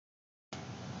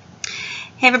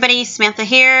Hey everybody, Samantha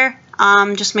here.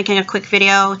 Just making a quick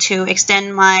video to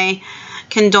extend my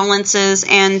condolences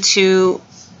and to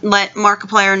let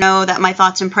Markiplier know that my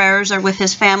thoughts and prayers are with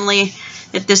his family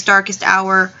at this darkest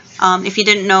hour. If you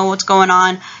didn't know what's going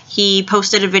on, he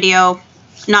posted a video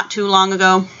not too long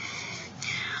ago.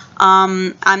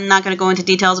 I'm not going to go into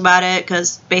details about it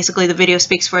because basically the video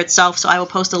speaks for itself, so I will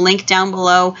post a link down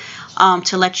below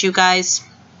to let you guys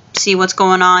see what's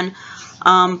going on.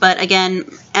 But again,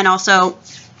 and also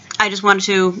I just wanted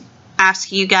to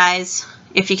ask you guys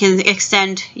if you can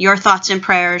extend your thoughts and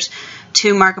prayers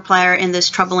to Markiplier in this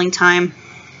troubling time.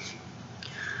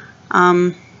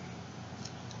 I'm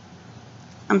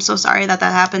so sorry that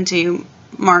happened to you,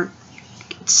 Mark.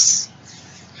 It's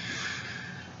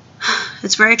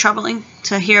very troubling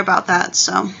to hear about that.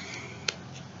 So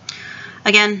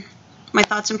again, my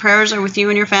thoughts and prayers are with you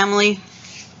and your family.